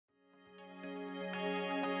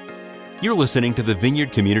You're listening to the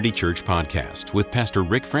Vineyard Community Church podcast with Pastor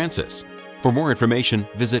Rick Francis. For more information,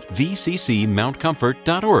 visit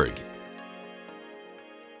vccmountcomfort.org.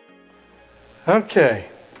 Okay.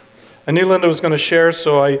 I knew Linda was going to share,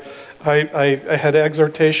 so I had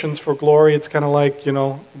exhortations for glory. It's kind of like,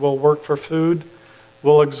 we'll work for food.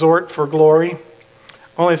 We'll exhort for glory.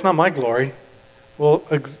 Only it's not my glory. We'll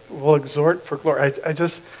exhort for glory. I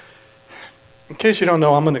just, in case you don't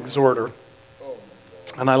know, I'm an exhorter.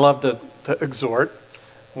 And I love to exhort.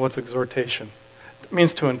 What's exhortation? It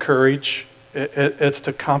means to encourage. It's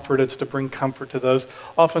to comfort. It's to bring comfort to those.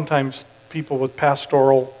 Oftentimes, people with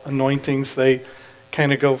pastoral anointings, they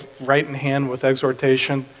kind of go right in hand with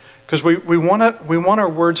exhortation, because we want our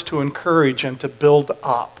words to encourage and to build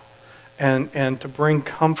up and to bring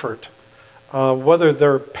comfort, whether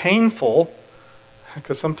they're painful,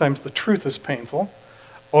 because sometimes the truth is painful,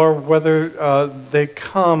 or whether they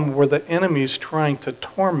come where the enemy's trying to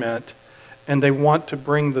torment and they want to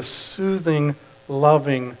bring the soothing,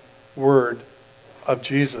 loving word of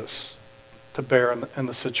Jesus to bear in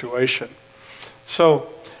the situation. So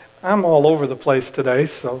I'm all over the place today,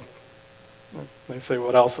 so they say,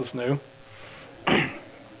 what else is new?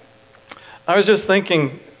 I was just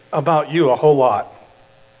thinking about you a whole lot.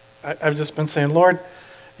 I've just been saying, Lord,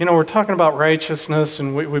 we're talking about righteousness,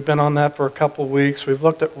 and we've been on that for a couple of weeks. We've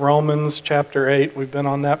looked at Romans chapter 8. We've been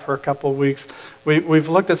on that for a couple of weeks. We've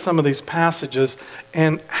looked at some of these passages,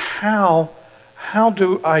 and how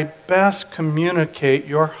do I best communicate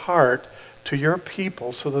your heart to your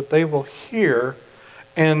people so that they will hear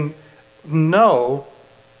and know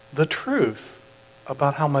the truth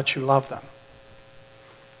about how much you love them?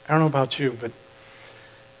 I don't know about you, but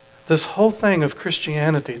this whole thing of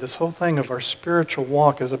Christianity, this whole thing of our spiritual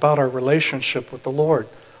walk is about our relationship with the Lord,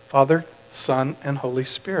 Father, Son, and Holy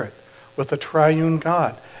Spirit, with the triune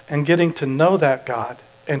God, and getting to know that God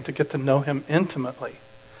and to get to know Him intimately.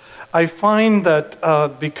 I find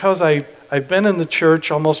that because I've been in the church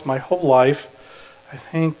almost my whole life. I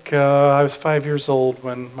think I was 5 years old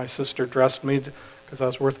when my sister dressed me because I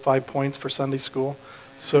was worth 5 points for Sunday school.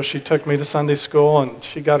 So she took me to Sunday school, and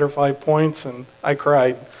she got her 5 points, and I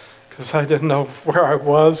cried because I didn't know where I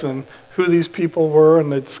was and who these people were,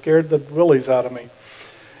 and it scared the willies out of me.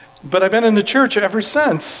 But I've been in the church ever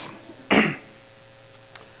since.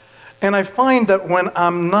 And I find that when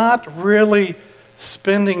I'm not really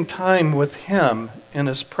spending time with Him in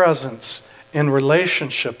His presence, in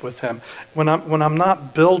relationship with Him, when I'm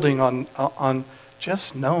not building on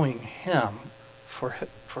just knowing Him for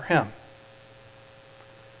Him,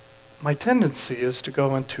 my tendency is to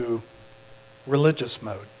go into religious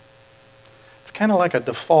mode. It's kind of like a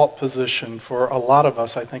default position for a lot of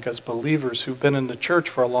us, I think, as believers who've been in the church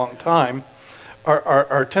for a long time.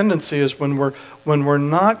 Our tendency is when we're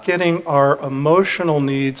not getting our emotional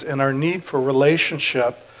needs and our need for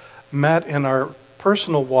relationship met in our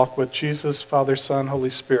personal walk with Jesus, Father, Son, Holy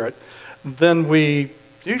Spirit, then we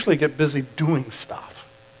usually get busy doing stuff.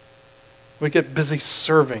 We get busy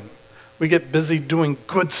serving. We get busy doing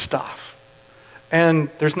good stuff. And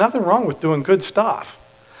there's nothing wrong with doing good stuff.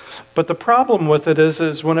 But the problem with it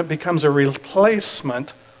is when it becomes a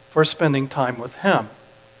replacement for spending time with Him.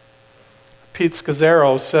 Pete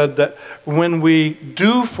Scazzaro said that when we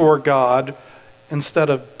do for God instead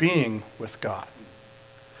of being with God.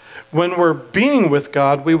 When we're being with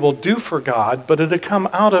God, we will do for God, but it'll come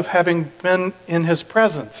out of having been in His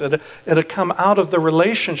presence. It'll come out of the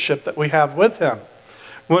relationship that we have with Him.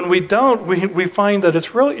 When we don't, we find that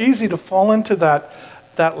it's real easy to fall into that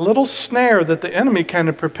little snare that the enemy kind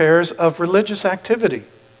of prepares of religious activity,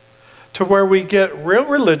 to where we get real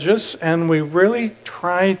religious and we really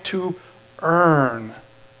try to earn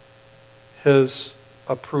His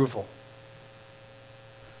approval.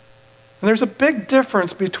 And there's a big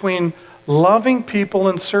difference between loving people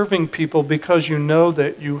and serving people because you know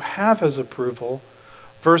that you have His approval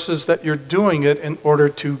versus that you're doing it in order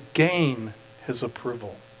to gain His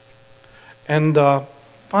approval. And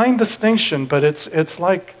fine distinction, but it's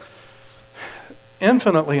like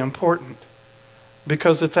infinitely important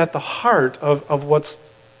because it's at the heart of what's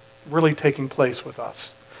really taking place with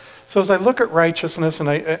us. So as I look at righteousness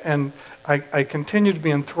and I continue to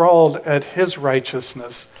be enthralled at His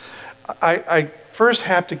righteousness, I first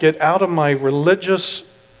have to get out of my religious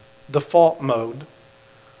default mode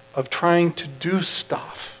of trying to do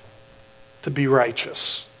stuff to be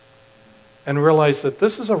righteous and realize that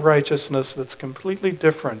this is a righteousness that's completely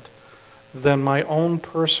different than my own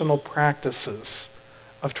personal practices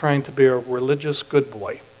of trying to be a religious good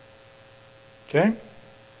boy. Okay?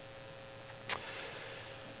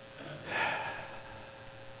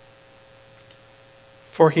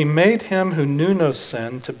 For he made him who knew no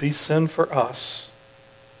sin to be sin for us,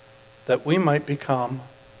 that we might become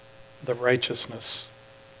the righteousness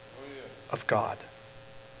of God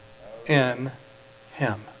in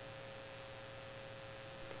him.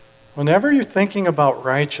 Whenever you're thinking about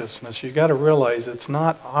righteousness, you've got to realize it's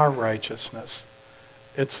not our righteousness.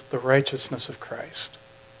 It's the righteousness of Christ.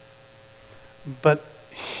 But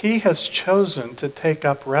he has chosen to take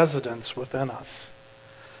up residence within us.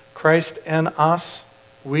 Christ in us,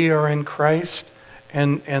 we are in Christ.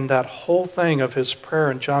 And that whole thing of his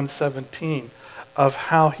prayer in John 17, of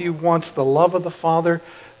how he wants the love of the Father,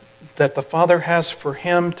 that the Father has for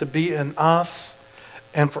him to be in us,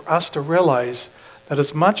 and for us to realize that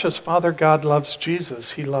as much as Father God loves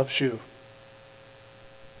Jesus, he loves you.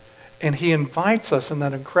 And he invites us in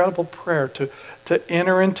that incredible prayer to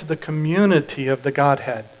enter into the community of the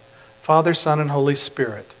Godhead, Father, Son, and Holy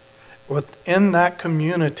Spirit. Within that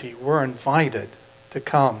community, we're invited to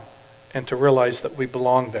come and to realize that we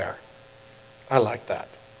belong there. I like that.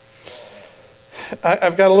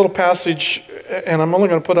 I've got a little passage, and I'm only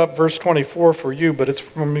going to put up verse 24 for you, but it's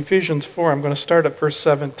from Ephesians 4. I'm going to start at verse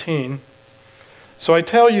 17. So I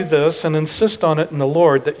tell you this and insist on it in the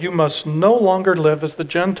Lord, that you must no longer live as the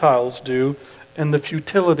Gentiles do in the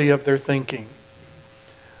futility of their thinking.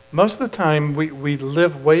 Most of the time we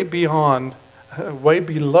live way below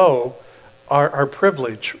our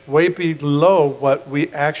privilege, way below what we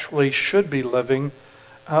actually should be living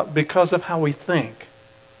because of how we think.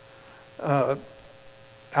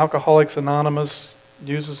 Alcoholics Anonymous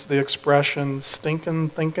uses the expression, stinking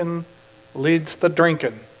thinking leads to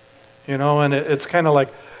drinking. And it's kind of like,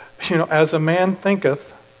 as a man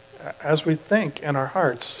thinketh, as we think in our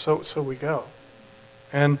hearts, so we go.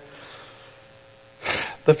 And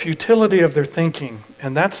the futility of their thinking,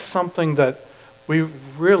 and that's something that we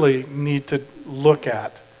really need to look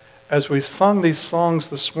at. As we've sung these songs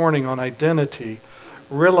this morning on identity,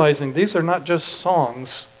 realizing these are not just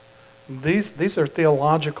songs, these are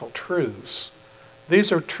theological truths.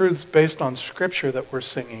 These are truths based on Scripture that we're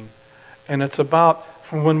singing. And it's about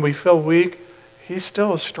when we feel weak, he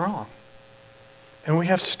still is strong. And we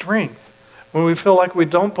have strength. When we feel like we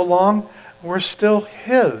don't belong, we're still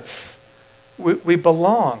his. We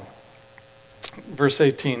belong. Verse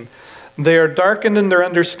 18. They are darkened in their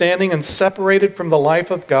understanding and separated from the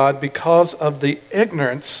life of God because of the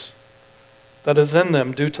ignorance that is in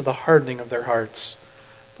them due to the hardening of their hearts.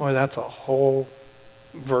 Boy, that's a whole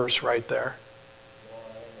verse right there.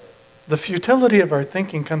 The futility of our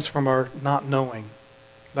thinking comes from our not knowing.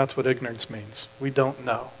 That's what ignorance means. We don't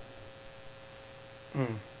know. I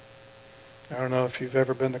don't know if you've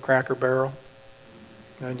ever been to Cracker Barrel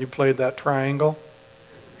and you played that triangle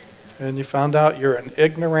and you found out you're an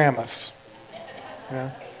ignoramus.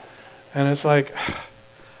 Yeah? And it's like,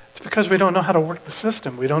 it's because we don't know how to work the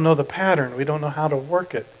system. We don't know the pattern. We don't know how to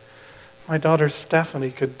work it. My daughter Stephanie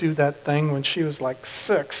could do that thing when she was like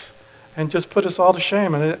 6 and just put us all to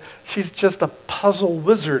shame. And she's just a puzzle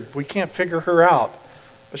wizard. We can't figure her out.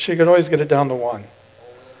 But she could always get it down to 1.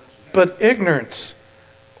 But ignorance,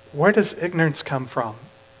 where does ignorance come from?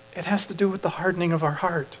 It has to do with the hardening of our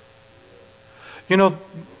heart.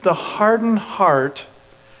 The hardened heart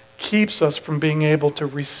keeps us from being able to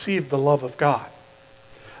receive the love of God.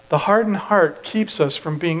 The hardened heart keeps us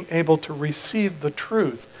from being able to receive the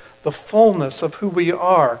truth, the fullness of who we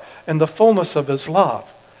are, and the fullness of his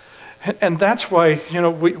love. And that's why,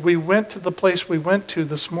 we went to the place we went to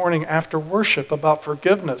this morning after worship about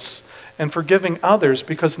forgiveness and forgiving others,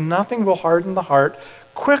 because nothing will harden the heart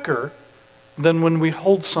quicker than when we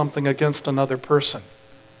hold something against another person.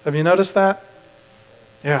 Have you noticed that?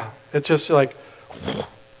 Yeah, it's just like,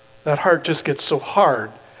 that heart just gets so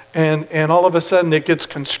hard. And all of a sudden it gets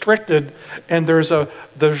constricted, and there's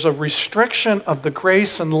a restriction of the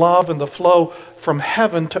grace and love and the flow from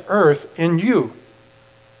heaven to earth in you.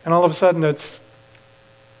 And all of a sudden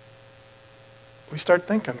we start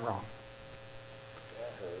thinking wrong.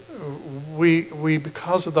 We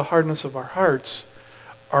because of the hardness of our hearts,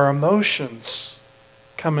 our emotions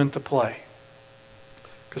come into play.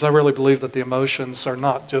 Because I really believe that the emotions are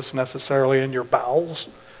not just necessarily in your bowels.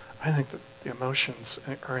 I think that the emotions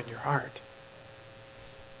are in your heart.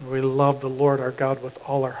 We love the Lord our God with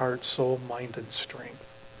all our heart, soul, mind, and strength.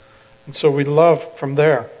 And so we love from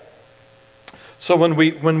there. So when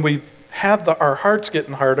we have our hearts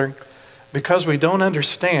getting harder, because we don't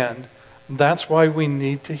understand, that's why we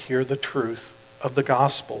need to hear the truth of the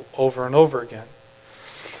gospel over and over again.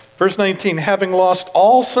 Verse 19, having lost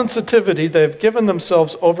all sensitivity, they have given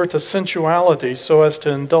themselves over to sensuality so as to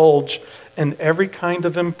indulge in every kind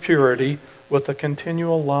of impurity with a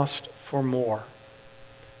continual lust for more.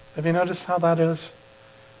 Have you noticed how that is?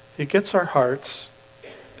 He gets our hearts.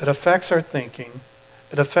 It affects our thinking.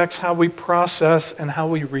 It affects how we process and how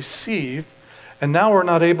we receive. And now we're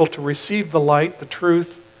not able to receive the light, the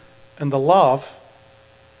truth, and the love.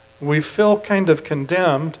 We feel kind of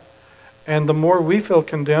condemned. And the more we feel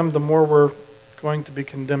condemned, the more we're going to be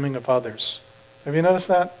condemning of others. Have you noticed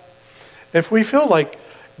that? If we feel like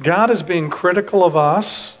God is being critical of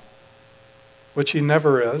us, which he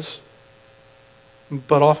never is,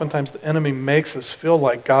 but oftentimes the enemy makes us feel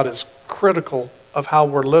like God is critical of how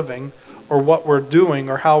we're living or what we're doing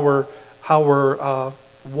or how we're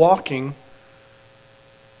walking,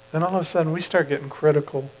 then all of a sudden we start getting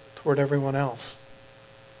critical toward everyone else.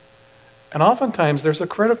 And oftentimes there's a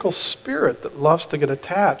critical spirit that loves to get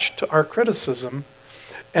attached to our criticism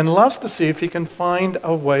and loves to see if he can find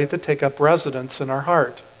a way to take up residence in our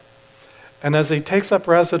heart. And as he takes up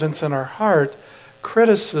residence in our heart,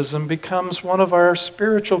 criticism becomes one of our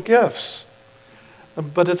spiritual gifts.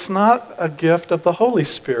 But it's not a gift of the Holy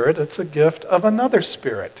Spirit, it's a gift of another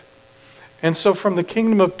spirit. And so from the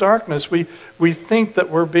kingdom of darkness, we think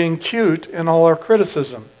that we're being cute in all our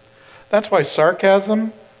criticism. That's why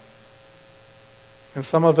sarcasm, and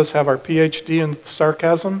some of us have our PhD in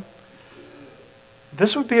sarcasm,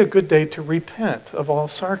 this would be a good day to repent of all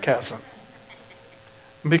sarcasm,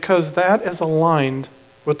 because that is aligned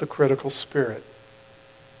with the critical spirit.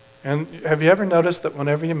 And have you ever noticed that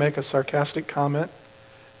whenever you make a sarcastic comment,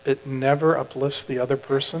 it never uplifts the other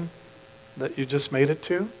person that you just made it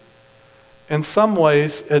to? In some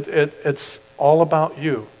ways, it's all about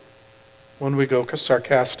you when we go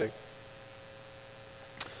sarcastic.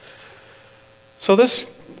 So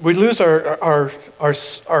we lose our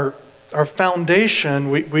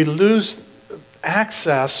foundation. We lose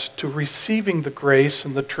access to receiving the grace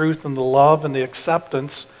and the truth and the love and the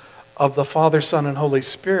acceptance of the Father, Son, and Holy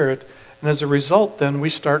Spirit. And as a result, then, we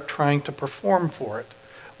start trying to perform for it.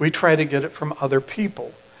 We try to get it from other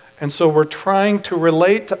people. And so we're trying to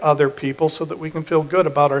relate to other people so that we can feel good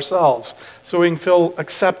about ourselves, so we can feel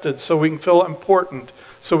accepted, so we can feel important,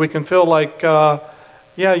 so we can feel like, yeah,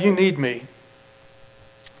 you need me.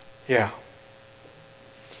 Yeah.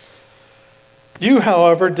 You,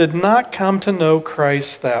 however, did not come to know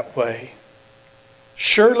Christ that way.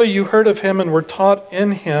 Surely you heard of him and were taught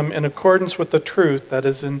in him in accordance with the truth that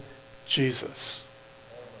is in Jesus.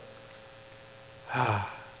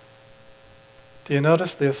 Do you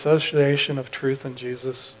notice the association of truth and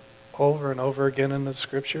Jesus over and over again in the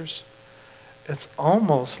scriptures? It's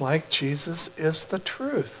almost like Jesus is the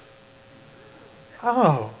truth.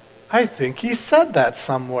 Oh, I think he said that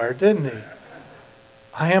somewhere, didn't he?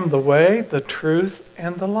 I am the way, the truth,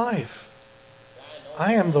 and the life.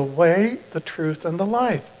 I am the way, the truth, and the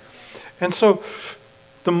life. And so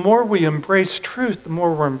the more we embrace truth, the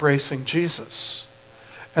more we're embracing Jesus.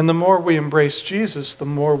 And the more we embrace Jesus, the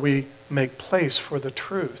more we make place for the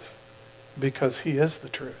truth, because he is the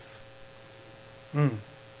truth.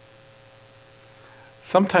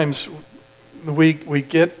 Sometimes we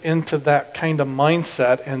get into that kind of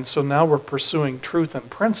mindset, and so now we're pursuing truth and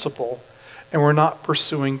principle, and we're not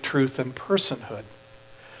pursuing truth and personhood.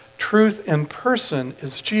 Truth in person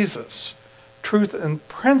is Jesus. Truth in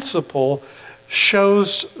principle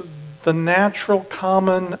shows the natural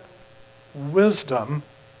common wisdom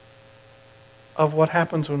of what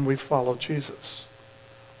happens when we follow Jesus.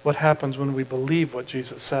 What happens when we believe what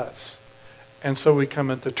Jesus says. And so we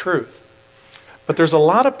come into truth. But there's a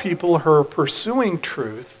lot of people who are pursuing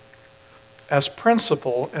truth as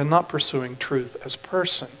principle and not pursuing truth as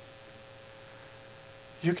person.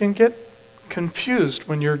 You can get confused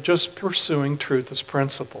when you're just pursuing truth as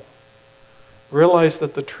principle. Realize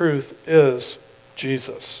that the truth is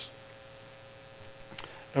Jesus.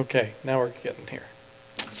 Okay, now we're getting here.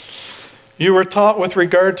 You were taught with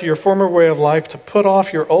regard to your former way of life to put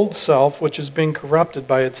off your old self, which is being corrupted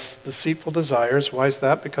by its deceitful desires. Why is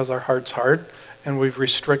that? Because our heart's hard, and we've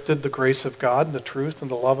restricted the grace of God, the truth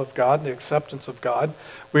and the love of God, the acceptance of God.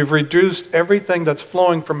 We've reduced everything that's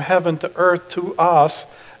flowing from heaven to earth to us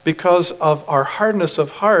because of our hardness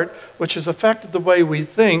of heart, which has affected the way we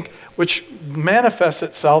think, which manifests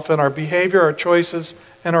itself in our behavior, our choices,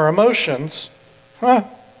 and our emotions.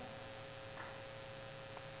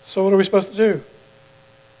 So what are we supposed to do?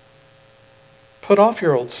 Put off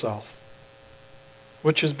your old self,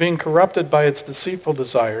 which is being corrupted by its deceitful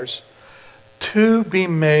desires, to be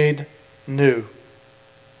made new.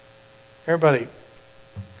 Everybody,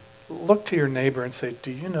 look to your neighbor and say, do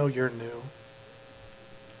you know you're new?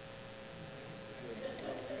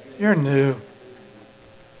 You're new.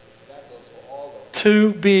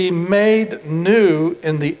 To be made new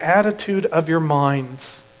in the attitude of your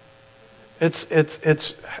minds. It's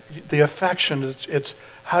the affection. It's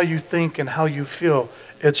how you think and how you feel.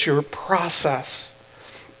 It's your process.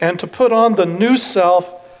 And to put on the new self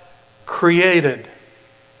created.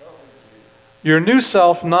 Your new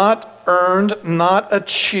self not earned, not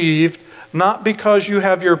achieved, not because you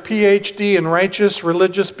have your PhD in righteous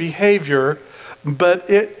religious behavior, but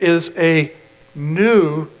it is a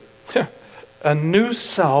new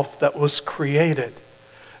self that was created.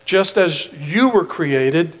 Just as you were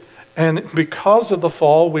created, and because of the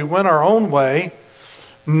fall, we went our own way,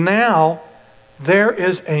 now there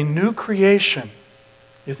is a new creation.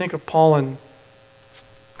 You think of Paul in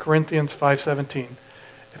Corinthians 5:17.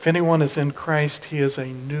 If anyone is in Christ, he is a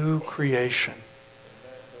new creation.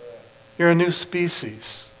 You're a new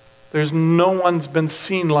species. There's no one's been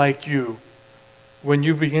seen like you when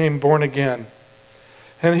you became born again.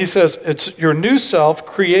 And he says, it's your new self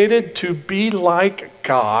created to be like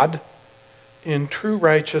God in true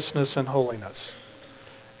righteousness and holiness.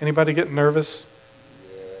 Anybody get nervous?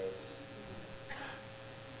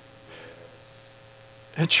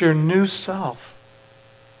 It's your new self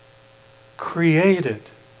created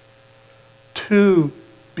to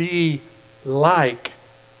be like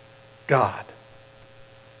God.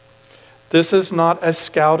 This is not a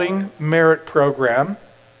scouting merit program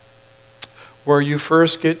where you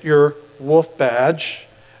first get your wolf badge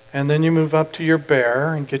and then you move up to your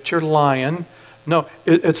bear and get your lion. No,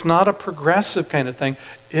 it's not a progressive kind of thing.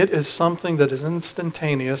 It is something that is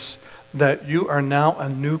instantaneous, that you are now a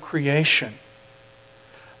new creation.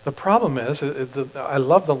 The problem is, I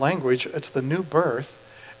love the language, it's the new birth,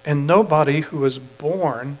 and nobody who is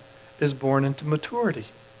born into maturity.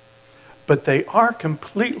 But they are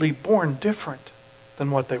completely born different than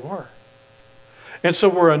what they were. And so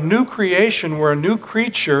we're a new creation, we're a new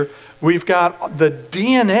creature. We've got the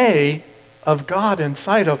DNA of God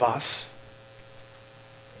inside of us.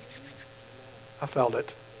 I felt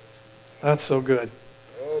it. That's so good.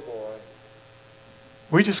 Oh boy.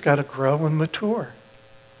 We just got to grow and mature.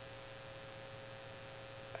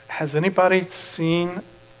 Has anybody seen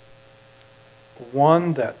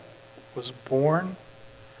one that was born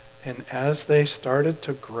and as they started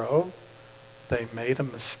to grow, they made a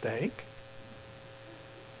mistake?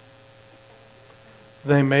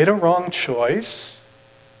 They made a wrong choice.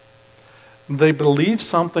 They believed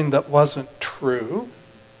something that wasn't true.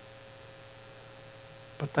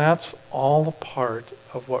 But that's all a part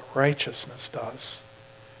of what righteousness does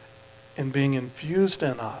in being infused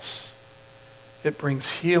in us. It brings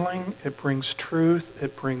healing, it brings truth,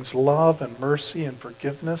 it brings love and mercy and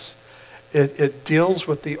forgiveness. It deals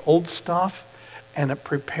with the old stuff, and it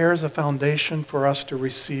prepares a foundation for us to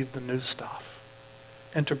receive the new stuff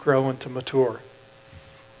and to grow and to mature.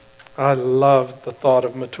 I love the thought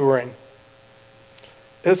of maturing.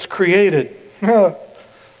 It's created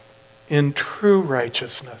in true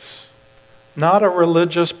righteousness. Not a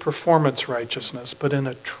religious performance righteousness, but in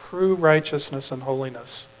a true righteousness and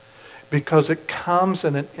holiness. Because it comes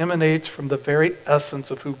and it emanates from the very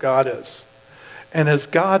essence of who God is. And as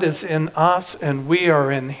God is in us and we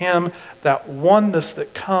are in Him, that oneness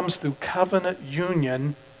that comes through covenant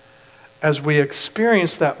union, as we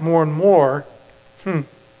experience that more and more,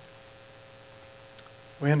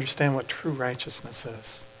 we understand what true righteousness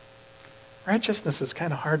is. Righteousness is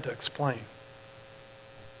kind of hard to explain.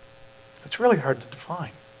 It's really hard to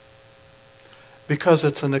define. Because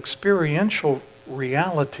it's an experiential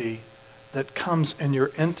reality that comes in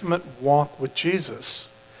your intimate walk with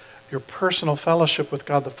Jesus, your personal fellowship with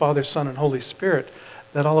God the Father, Son, and Holy Spirit,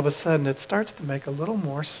 that all of a sudden it starts to make a little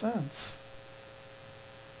more sense.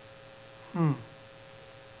 I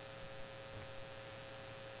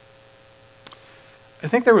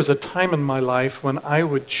think there was a time in my life when I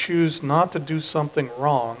would choose not to do something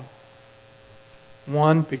wrong.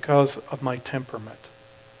 One, because of my temperament.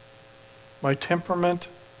 My temperament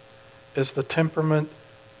is the temperament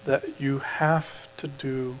that you have to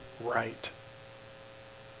do right.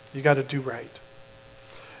 You got to do right.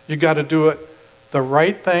 You got to do it the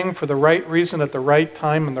right thing for the right reason at the right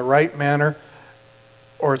time in the right manner,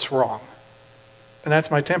 or it's wrong. And that's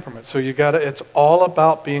my temperament. So it's all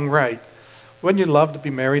about being right. Wouldn't you love to be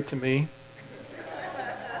married to me?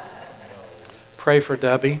 Pray for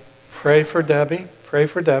Debbie. Pray for Debbie. Pray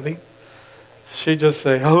for Debbie. She'd just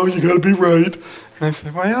say, "Oh, you got to be right." And I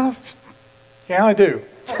said, "Well, yeah, I do."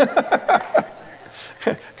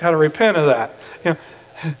 Got to repent of that.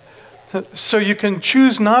 So you can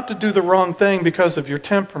choose not to do the wrong thing because of your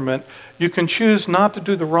temperament. You can choose not to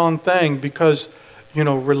do the wrong thing because,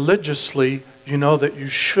 religiously, you know that you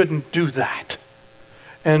shouldn't do that.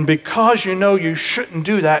 And because you know you shouldn't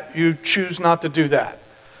do that, you choose not to do that.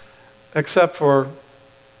 Except for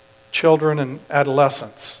children and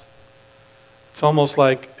adolescents. It's almost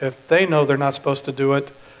like if they know they're not supposed to do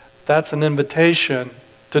it, that's an invitation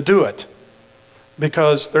to do it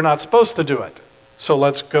because they're not supposed to do it. So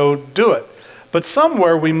let's go do it. But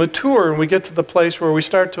somewhere we mature and we get to the place where we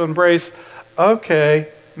start to embrace, okay,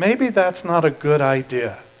 maybe that's not a good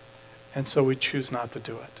idea. And so we choose not to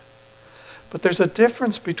do it. But there's a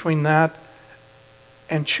difference between that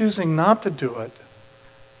and choosing not to do it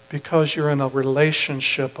because you're in a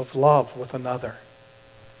relationship of love with another.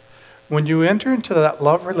 When you enter into that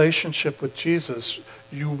love relationship with Jesus,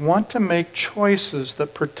 you want to make choices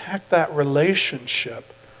that protect that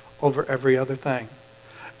relationship over every other thing.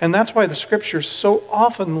 And that's why the Scripture so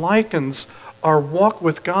often likens our walk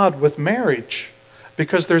with God with marriage,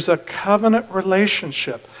 because there's a covenant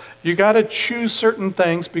relationship. You got to choose certain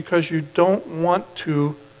things because you don't want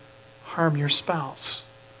to harm your spouse.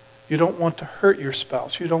 You don't want to hurt your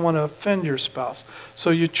spouse. You don't want to offend your spouse. So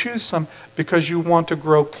you choose some because you want to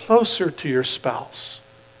grow closer to your spouse.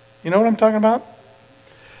 You know what I'm talking about?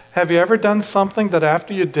 Have you ever done something that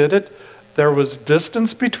after you did it, there was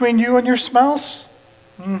distance between you and your spouse?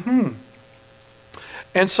 And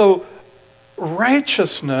so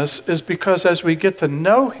righteousness is because as we get to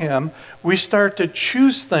know Him, we start to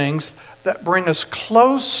choose things that bring us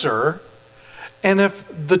closer. And if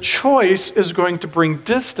the choice is going to bring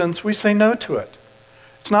distance, we say no to it.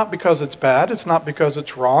 It's not because it's bad. It's not because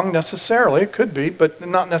it's wrong necessarily. It could be, but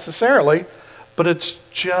not necessarily. But it's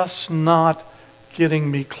just not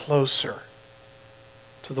getting me closer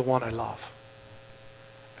to the one I love.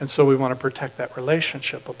 And so we want to protect that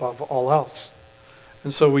relationship above all else.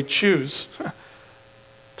 And so we choose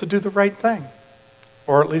to do the right thing,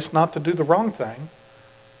 or at least not to do the wrong thing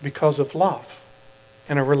because of love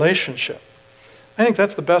in a relationship. I think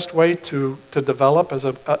that's the best way to develop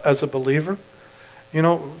as a believer. You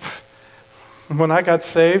know, when I got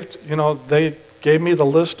saved, you know, they gave me the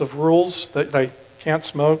list of rules that I can't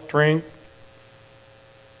smoke, drink,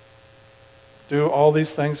 do all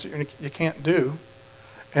these things that you can't do.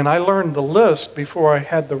 And I learned the list before I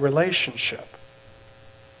had the relationship.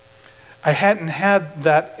 I hadn't had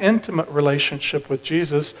that intimate relationship with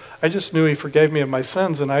Jesus. I just knew He forgave me of my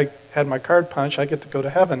sins and I had my card punched. I get to go to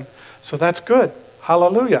heaven. So that's good.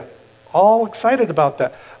 Hallelujah. All excited about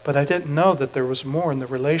that. But I didn't know that there was more in the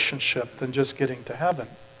relationship than just getting to heaven.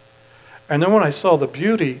 And then when I saw the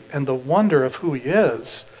beauty and the wonder of who He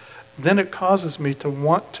is, then it causes me to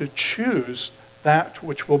want to choose that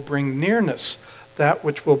which will bring nearness, that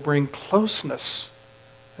which will bring closeness.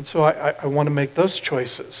 And so I want to make those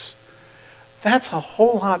choices. That's a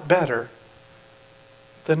whole lot better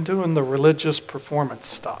than doing the religious performance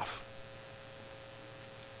stuff.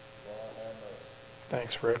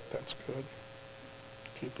 Thanks, Rick. That's good.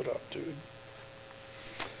 Keep it up, dude.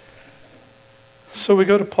 So we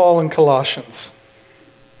go to Paul in Colossians.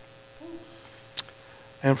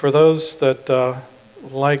 And for those that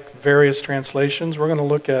like various translations, we're going to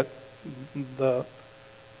look at the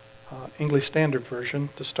English Standard Version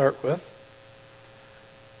to start with.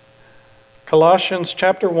 Colossians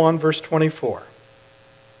chapter 1, verse 24.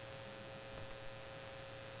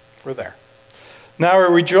 We're there. Now I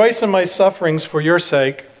rejoice in my sufferings for your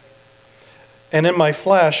sake, and in my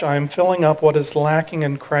flesh I am filling up what is lacking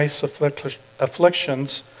in Christ's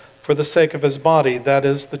afflictions for the sake of His body, that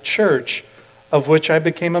is, the church, of which I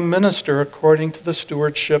became a minister according to the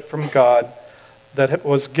stewardship from God that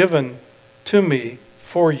was given to me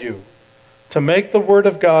for you, to make the word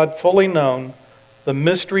of God fully known, the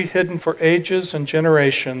mystery hidden for ages and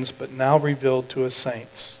generations, but now revealed to His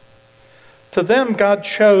saints. To them God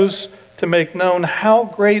chose to make known how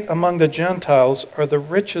great among the Gentiles are the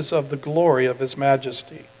riches of the glory of His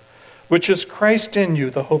majesty, which is Christ in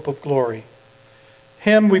you, the hope of glory.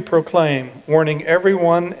 Him we proclaim, warning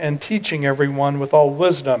everyone and teaching everyone with all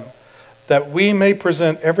wisdom, that we may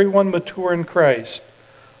present everyone mature in Christ.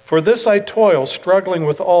 For this I toil, struggling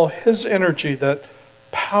with all His energy that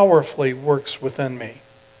powerfully works within me.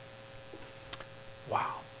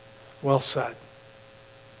 Wow. Well said.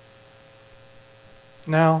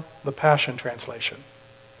 Now, the Passion Translation.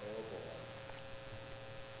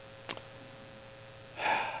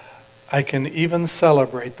 I can even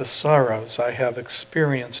celebrate the sorrows I have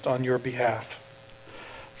experienced on your behalf.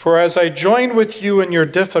 For as I join with you in your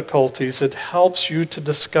difficulties, it helps you to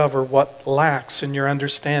discover what lacks in your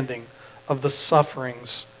understanding of the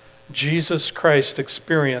sufferings Jesus Christ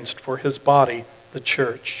experienced for His body, the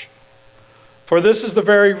church. For this is the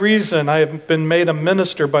very reason I have been made a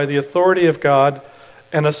minister by the authority of God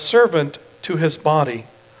and a servant to His body,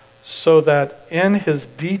 so that in His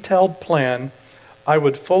detailed plan I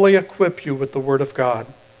would fully equip you with the Word of God.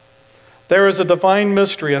 There is a divine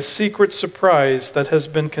mystery, a secret surprise that has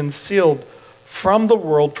been concealed from the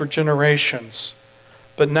world for generations.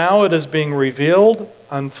 But now it is being revealed,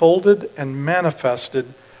 unfolded, and manifested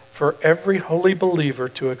for every holy believer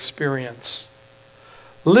to experience.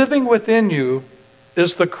 Living within you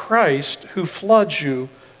is the Christ who floods you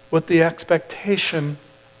with the expectation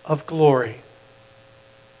of glory.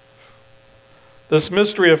 This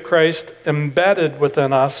mystery of Christ embedded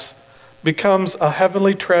within us becomes a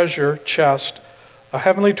heavenly treasure chest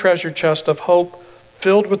of hope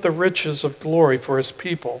filled with the riches of glory for his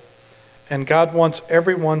people. And God wants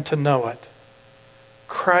everyone to know it.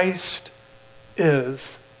 Christ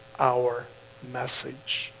is our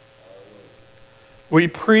message. We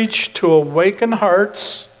preach to awaken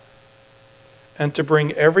hearts and to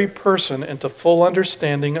bring every person into full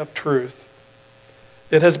understanding of truth.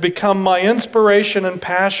 It has become my inspiration and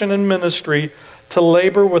passion in ministry to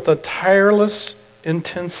labor with a tireless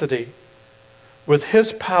intensity, with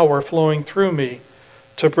his power flowing through me,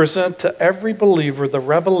 to present to every believer the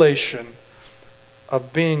revelation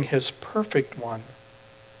of being his perfect one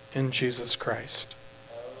in Jesus Christ.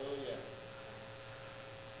 Hallelujah.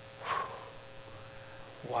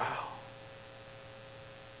 Wow.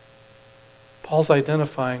 Paul's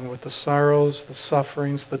identifying with the sorrows, the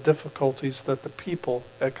sufferings, the difficulties that the people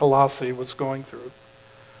at Colossae was going through,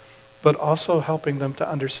 but also helping them to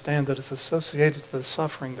understand that it's associated to the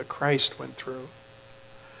suffering that Christ went through.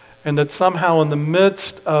 And that somehow in the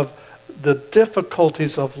midst of the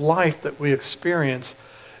difficulties of life that we experience,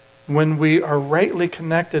 when we are rightly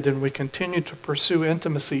connected and we continue to pursue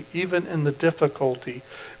intimacy, even in the difficulty,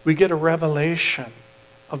 we get a revelation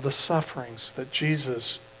of the sufferings that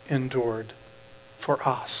Jesus endured for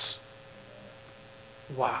us.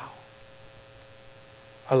 Wow.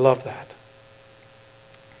 I love that.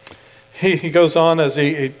 He goes on as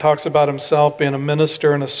he talks about himself being a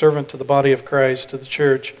minister and a servant to the body of Christ, to the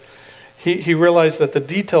church. He realized that the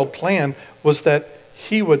detailed plan was that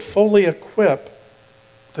he would fully equip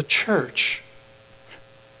the church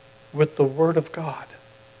with the Word of God,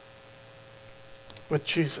 with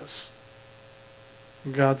Jesus,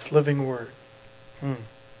 God's living Word.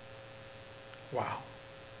 Wow.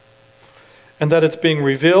 And that it's being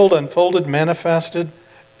revealed, unfolded, manifested,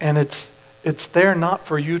 and it's there not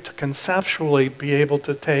for you to conceptually be able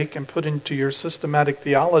to take and put into your systematic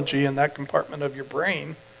theology in that compartment of your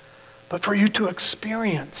brain, but for you to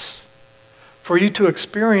experience. For you to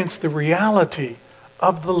experience the reality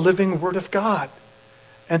of the living Word of God.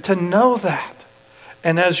 And to know that.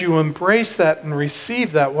 And as you embrace that and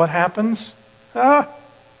receive that, what happens?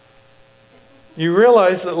 You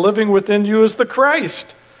realize that living within you is the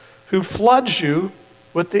Christ who floods you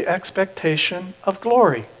with the expectation of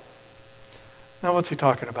glory. Now, what's he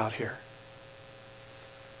talking about here?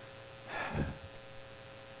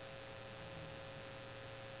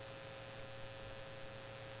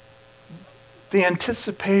 The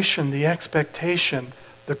anticipation, the expectation,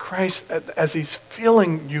 the Christ, as he's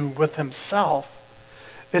filling you with himself,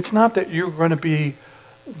 it's not that you're going to be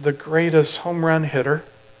the greatest home run hitter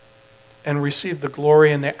and receive the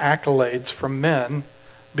glory and the accolades from men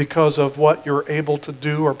because of what you're able to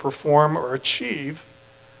do or perform or achieve.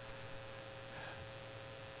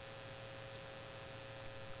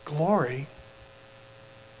 Glory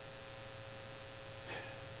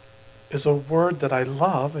is a word that I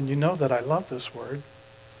love, and you know that I love this word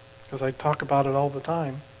because I talk about it all the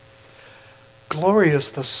time. Glory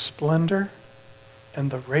is the splendor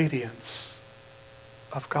and the radiance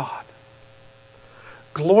of God.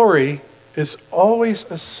 Glory is always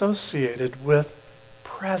associated with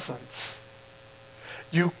presence.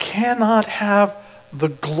 You cannot have the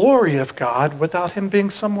glory of God without him being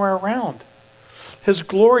somewhere around. His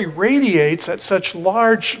glory radiates at such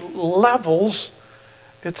large levels.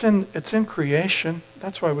 It's in creation.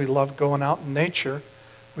 That's why we love going out in nature.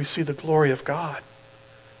 We see the glory of God.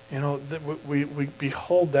 You know, we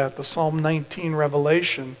behold that, the Psalm 19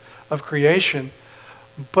 revelation of creation.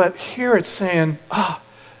 But here it's saying,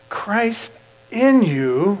 Christ in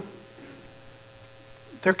you,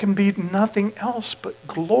 there can be nothing else but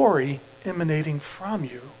glory emanating from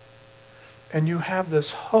you. And you have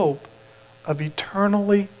this hope of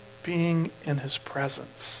eternally being in his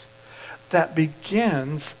presence. That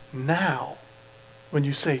begins now when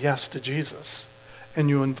you say yes to Jesus and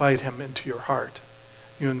you invite him into your heart.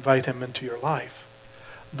 You invite him into your life.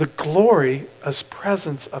 The glory as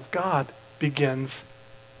presence of God begins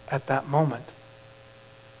at that moment.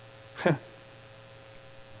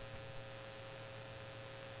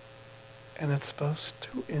 And it's supposed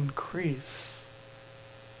to increase.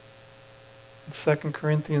 In 2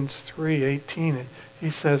 Corinthians 3:18, he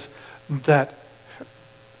says that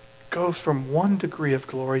goes from one degree of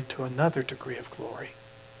glory to another degree of glory.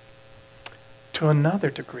 to another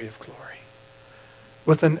degree of glory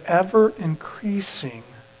with an ever-increasing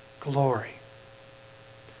glory.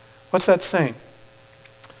 What's that saying?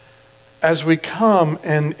 As we come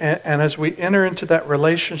and as we enter into that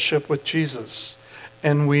relationship with Jesus,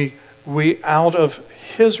 and we out of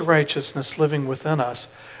his righteousness living within us,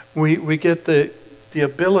 we get the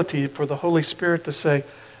ability for the Holy Spirit to say,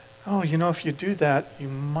 oh, if you do that, you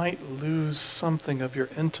might lose something of your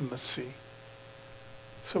intimacy.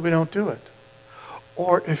 So we don't do it.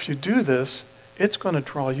 Or if you do this, it's going to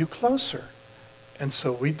draw you closer. And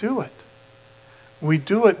so we do it. We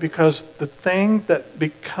do it because the thing that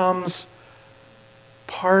becomes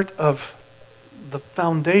part of the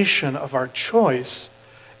foundation of our choice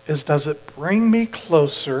is, does it bring me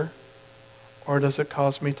closer or does it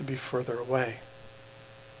cause me to be further away?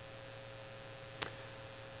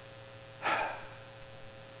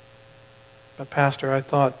 But Pastor, I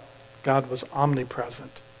thought God was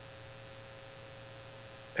omnipresent.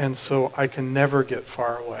 And so I can never get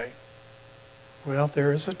far away. Well,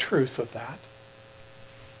 there is a truth of that.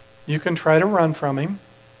 You can try to run from him.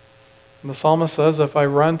 And the psalmist says, if I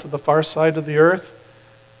run to the far side of the earth,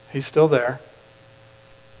 he's still there.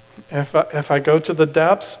 If I go to the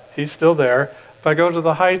depths, he's still there. If I go to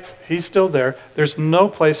the heights, he's still there. There's no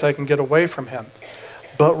place I can get away from him.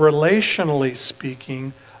 But relationally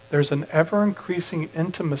speaking, there's an ever-increasing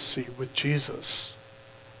intimacy with Jesus,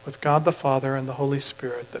 with God the Father and the Holy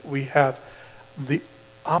Spirit, that we have the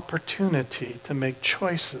opportunity to make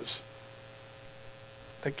choices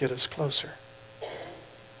that get us closer.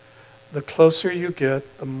 The closer you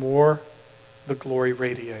get, the more the glory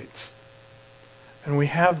radiates. And we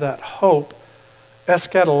have that hope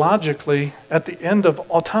eschatologically at the end of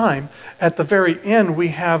all time. At the very end, we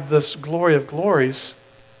have this glory of glories.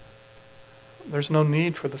 There's no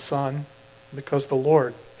need for the sun because the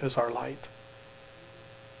Lord is our light.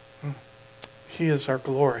 He is our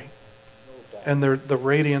glory. And the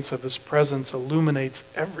radiance of his presence illuminates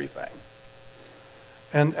everything.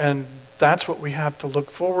 And that's what we have to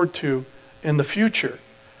look forward to in the future.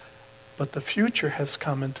 But the future has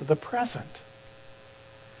come into the present.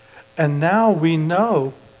 And now we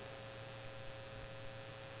know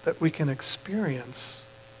that we can experience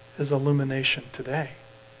his illumination today.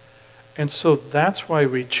 And so that's why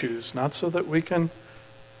we choose, not so that we can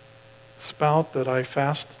spout that I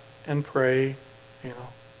fast and pray,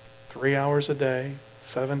 3 hours a day,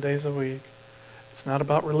 7 days a week. It's not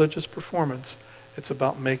about religious performance. It's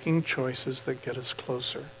about making choices that get us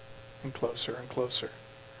closer and closer and closer.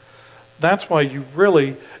 That's why you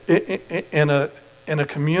really, in a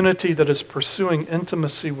community that is pursuing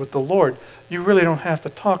intimacy with the Lord, you really don't have to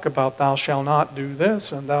talk about thou shalt not do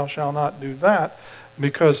this and thou shalt not do that,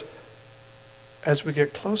 because as we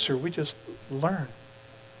get closer, we just learn.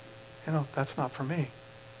 That's not for me.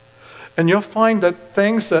 And you'll find that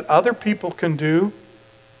things that other people can do,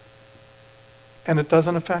 and it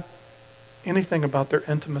doesn't affect anything about their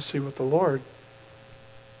intimacy with the Lord,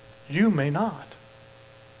 you may not.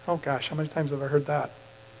 Oh gosh, how many times have I heard that?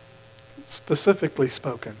 Specifically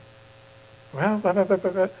spoken. Well,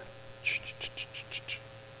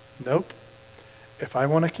 nope. If I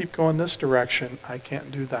want to keep going this direction, I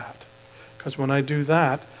can't do that. Because when I do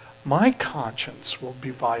that, my conscience will be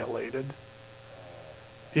violated.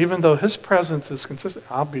 Even though his presence is consistent,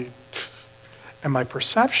 and my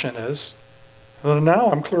perception is, well, now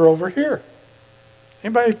I'm clear over here.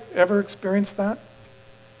 Anybody ever experienced that?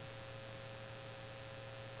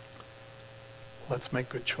 Let's make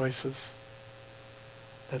good choices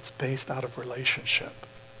that's based out of relationship.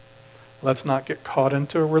 Let's not get caught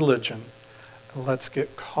into a religion. Let's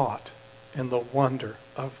get caught in the wonder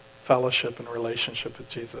of fellowship and relationship with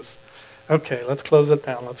Jesus. Okay, let's close it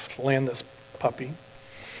down. Let's land this puppy.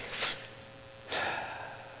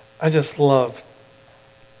 I just love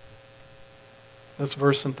this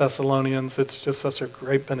verse in Thessalonians. It's just such a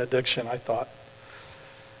great benediction, I thought.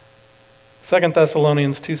 2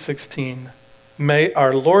 Thessalonians 2:16. May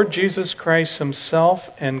our Lord Jesus Christ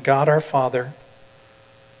himself and God our Father,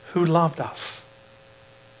 who loved us.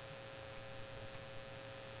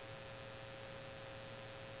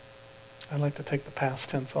 I'd like to take the past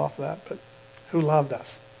tense off that, but who loved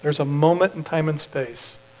us. There's a moment in time and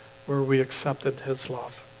space where we accepted his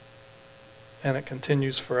love. And it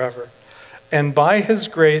continues forever. And by his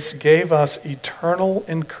grace gave us eternal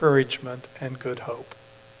encouragement and good hope.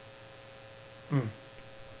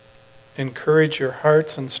 Encourage your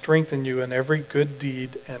hearts and strengthen you in every good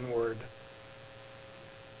deed and word.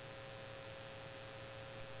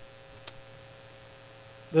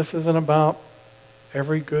 This isn't about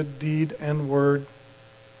every good deed and word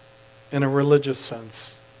in a religious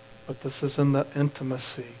sense, but this is in the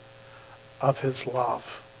intimacy of his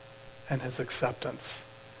love and his acceptance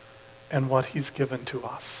and what he's given to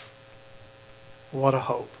us. What a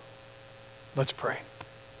hope. Let's pray.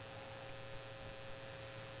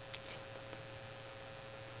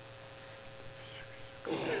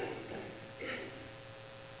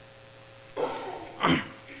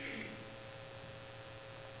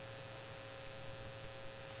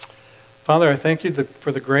 Father, I thank you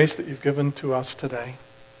for the grace that you've given to us today.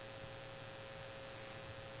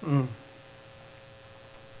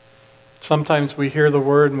 Sometimes we hear the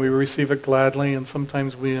word and we receive it gladly, and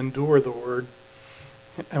sometimes we endure the word,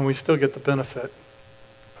 and we still get the benefit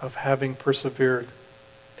of having persevered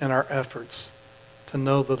in our efforts to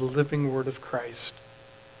know the living word of Christ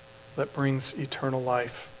that brings eternal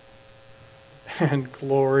life and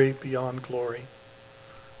glory beyond glory.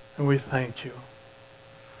 And we thank you.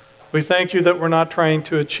 We thank you that we're not trying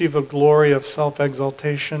to achieve a glory of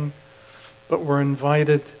self-exaltation, but we're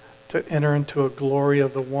invited to enter into a glory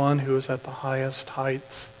of the one who is at the highest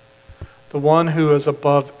heights, the one who is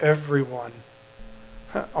above everyone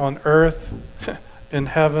on earth, in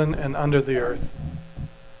heaven, and under the earth.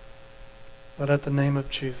 But at the name of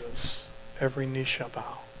Jesus, every knee shall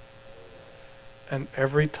bow, and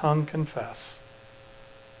every tongue confess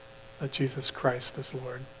that Jesus Christ is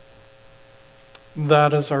Lord.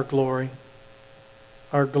 That is our glory.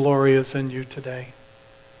 Our glory is in you today.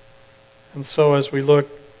 And so as we look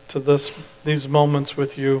to these moments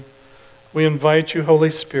with you, we invite you, Holy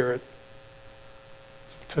Spirit,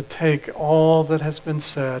 to take all that has been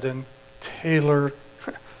said and tailor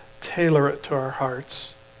it to our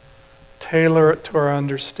hearts, tailor it to our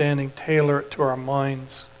understanding, tailor it to our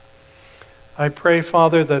minds. I pray,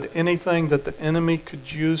 Father, that anything that the enemy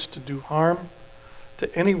could use to do harm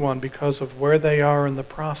to anyone because of where they are in the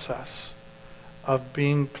process of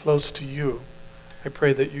being close to you, I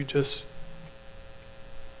pray that you just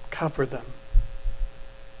cover them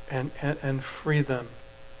and free them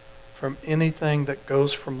from anything that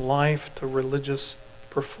goes from life to religious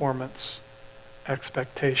performance,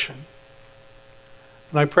 expectation.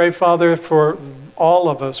 And I pray, Father, for all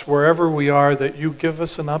of us, wherever we are, that you give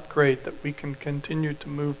us an upgrade that we can continue to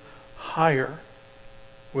move higher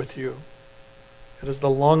with you. It is the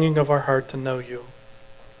longing of our heart to know you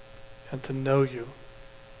and to know you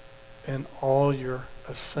in all your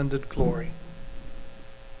ascended glory.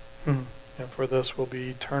 And for this we'll be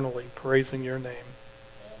eternally praising your name.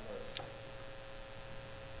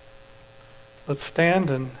 Let's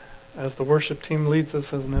stand, and as the worship team leads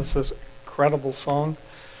us in this incredible song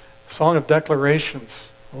of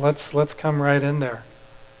declarations, let's come right in there.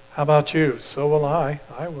 How about you? So will I.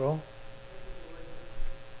 I will.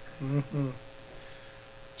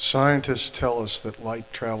 Scientists tell us that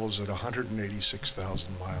light travels at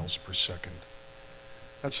 186,000 miles per second.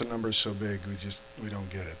 That's a number so big we don't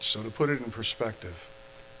get it. So to put it in perspective,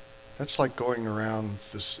 that's like going around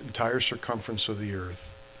this entire circumference of the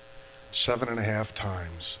earth 7.5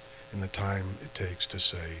 times in the time it takes to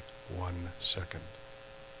say 1 second.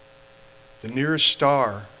 The nearest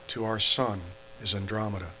star to our sun is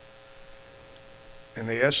Andromeda, and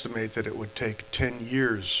they estimate that it would take 10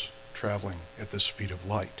 years traveling at the speed of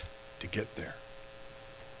light to get there.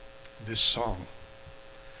 This song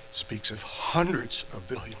speaks of hundreds of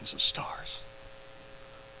billions of stars,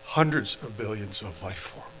 hundreds of billions of life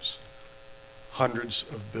forms, hundreds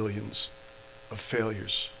of billions of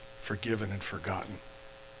failures forgiven and forgotten.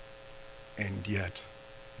 And yet,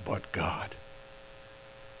 but God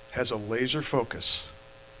has a laser focus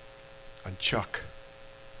on Chuck,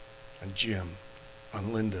 on Jim,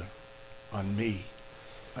 on Linda, on me,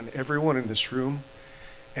 on everyone in this room,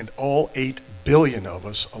 and all 8 billion of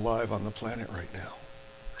us alive on the planet right now.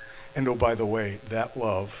 And oh, by the way, that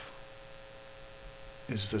love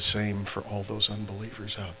is the same for all those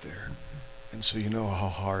unbelievers out there. And so you know how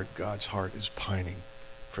hard God's heart is pining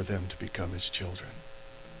for them to become his children.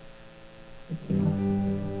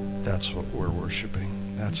 That's what we're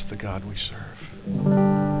worshiping. That's the God we serve.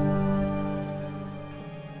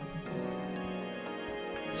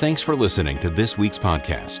 Thanks for listening to this week's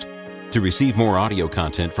podcast. To receive more audio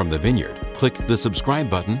content from the Vineyard, click the subscribe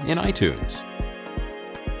button in iTunes.